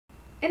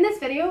In this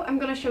video, I'm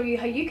going to show you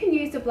how you can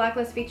use the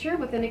blacklist feature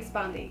within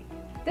Expandi.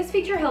 This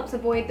feature helps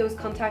avoid those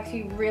contacts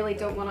you really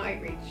don't want to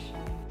outreach.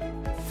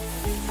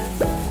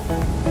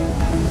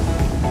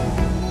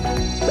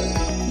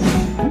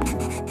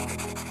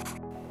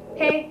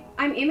 Hey,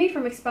 I'm Amy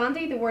from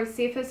Expandi, the world's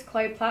safest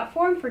cloud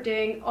platform for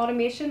doing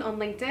automation on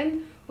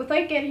LinkedIn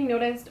without getting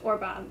noticed or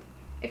banned.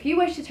 If you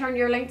wish to turn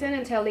your LinkedIn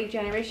into a lead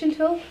generation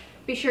tool,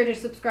 be sure to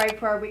subscribe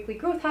for our weekly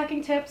growth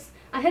hacking tips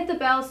and hit the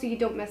bell so you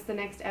don't miss the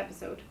next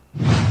episode.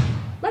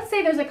 Let's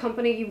say there's a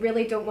company you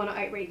really don't want to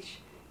outreach.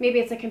 Maybe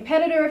it's a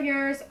competitor of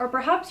yours, or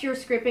perhaps you're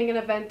scraping an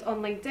event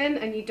on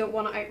LinkedIn and you don't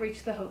want to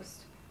outreach the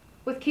host.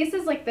 With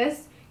cases like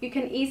this, you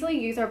can easily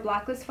use our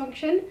blacklist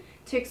function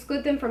to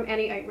exclude them from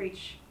any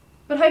outreach.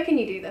 But how can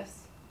you do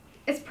this?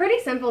 It's pretty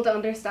simple to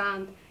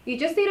understand. You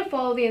just need to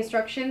follow the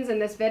instructions in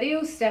this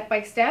video step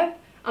by step,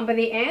 and by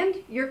the end,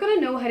 you're going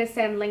to know how to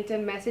send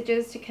LinkedIn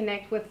messages to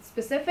connect with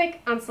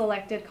specific and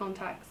selected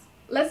contacts.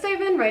 Let's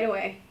dive in right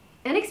away.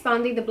 In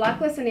Expandi, the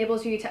blacklist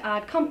enables you to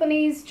add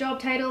companies, job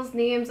titles,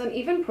 names, and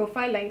even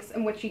profile links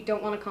in which you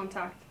don't want to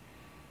contact.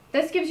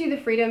 This gives you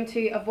the freedom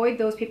to avoid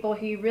those people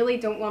who you really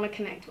don't want to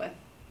connect with.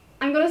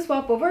 I'm going to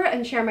swap over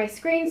and share my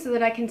screen so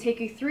that I can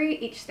take you through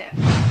each step.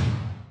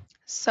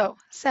 So,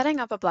 setting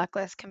up a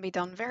blacklist can be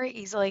done very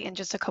easily in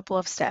just a couple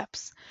of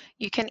steps.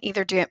 You can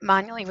either do it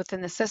manually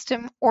within the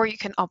system, or you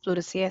can upload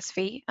a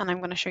CSV, and I'm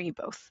going to show you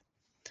both.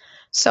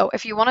 So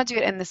if you want to do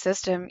it in the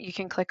system, you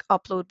can click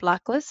Upload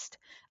Blacklist,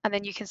 and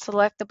then you can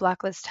select the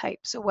blacklist type.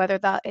 So whether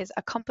that is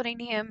a company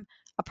name,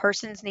 a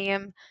person's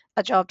name,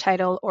 a job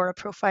title, or a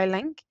profile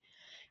link.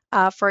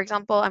 For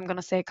example, I'm going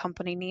to say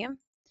company name.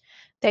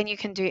 Then you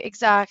can do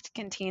exact,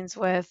 contains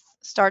with,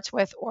 starts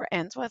with, or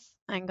ends with.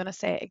 I'm going to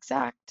say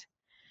exact.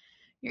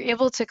 You're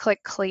able to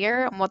click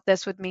clear, and what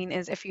this would mean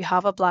is if you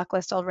have a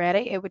blacklist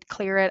already, it would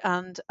clear it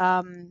and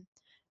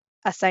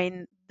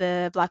assign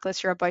the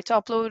blacklist you're about to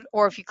upload,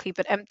 or if you keep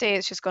it empty,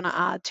 it's just going to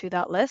add to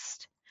that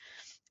list.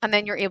 And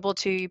then you're able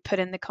to put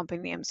in the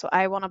company name. So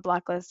I want to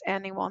blacklist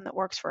anyone that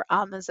works for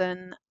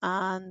Amazon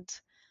and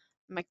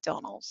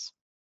McDonald's.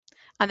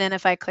 And then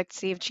if I click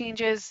Save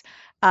Changes,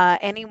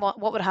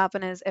 what would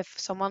happen is if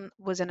someone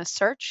was in a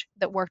search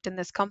that worked in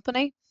this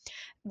company,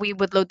 we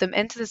would load them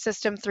into the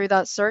system through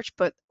that search,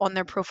 but on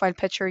their profile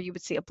picture, you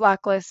would see a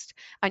blacklist,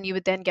 and you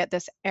would then get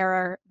this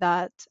error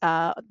that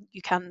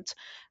you can't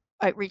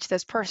outreach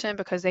this person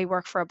because they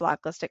work for a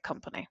blacklisted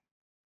company.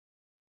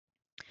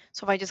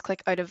 So if I just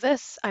click out of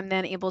this, I'm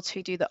then able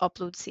to do the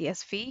upload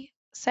CSV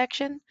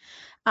section.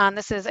 And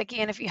this is,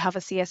 again, if you have a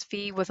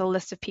CSV with a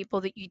list of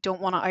people that you don't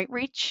want to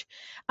outreach,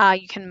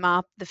 you can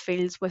map the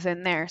fields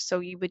within there. So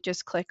you would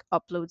just click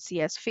upload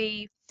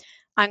CSV.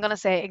 I'm going to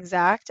say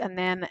exact, and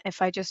then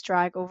if I just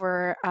drag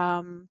over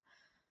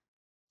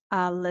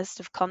a list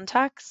of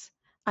contacts,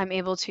 I'm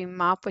able to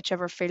map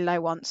whichever field I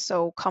want.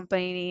 So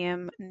company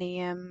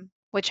name,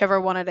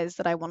 whichever one it is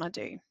that I want to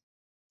do.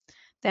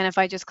 Then if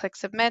I just click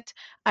submit,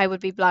 I would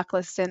be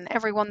blacklisting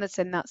everyone that's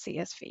in that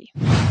CSV.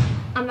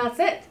 And that's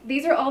it.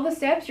 These are all the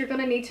steps you're going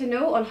to need to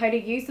know on how to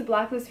use the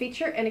blacklist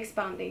feature in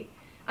Expandi.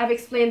 I've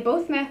explained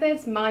both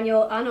methods,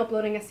 manual and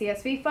uploading a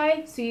CSV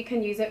file, so you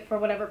can use it for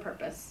whatever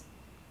purpose.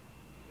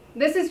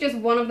 This is just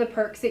one of the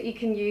perks that you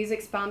can use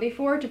Expandi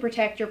for to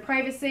protect your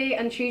privacy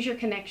and choose your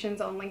connections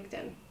on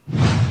LinkedIn.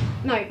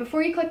 Now,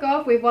 before you click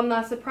off, we have one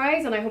last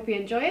surprise and I hope you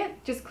enjoy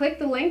it. Just click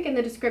the link in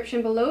the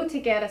description below to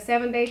get a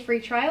 7-day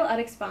free trial at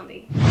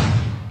Expandi.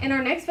 In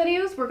our next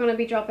videos, we're going to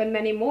be dropping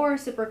many more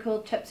super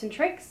cool tips and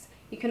tricks.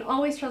 You can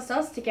always trust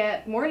us to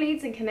get more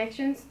leads and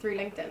connections through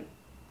LinkedIn.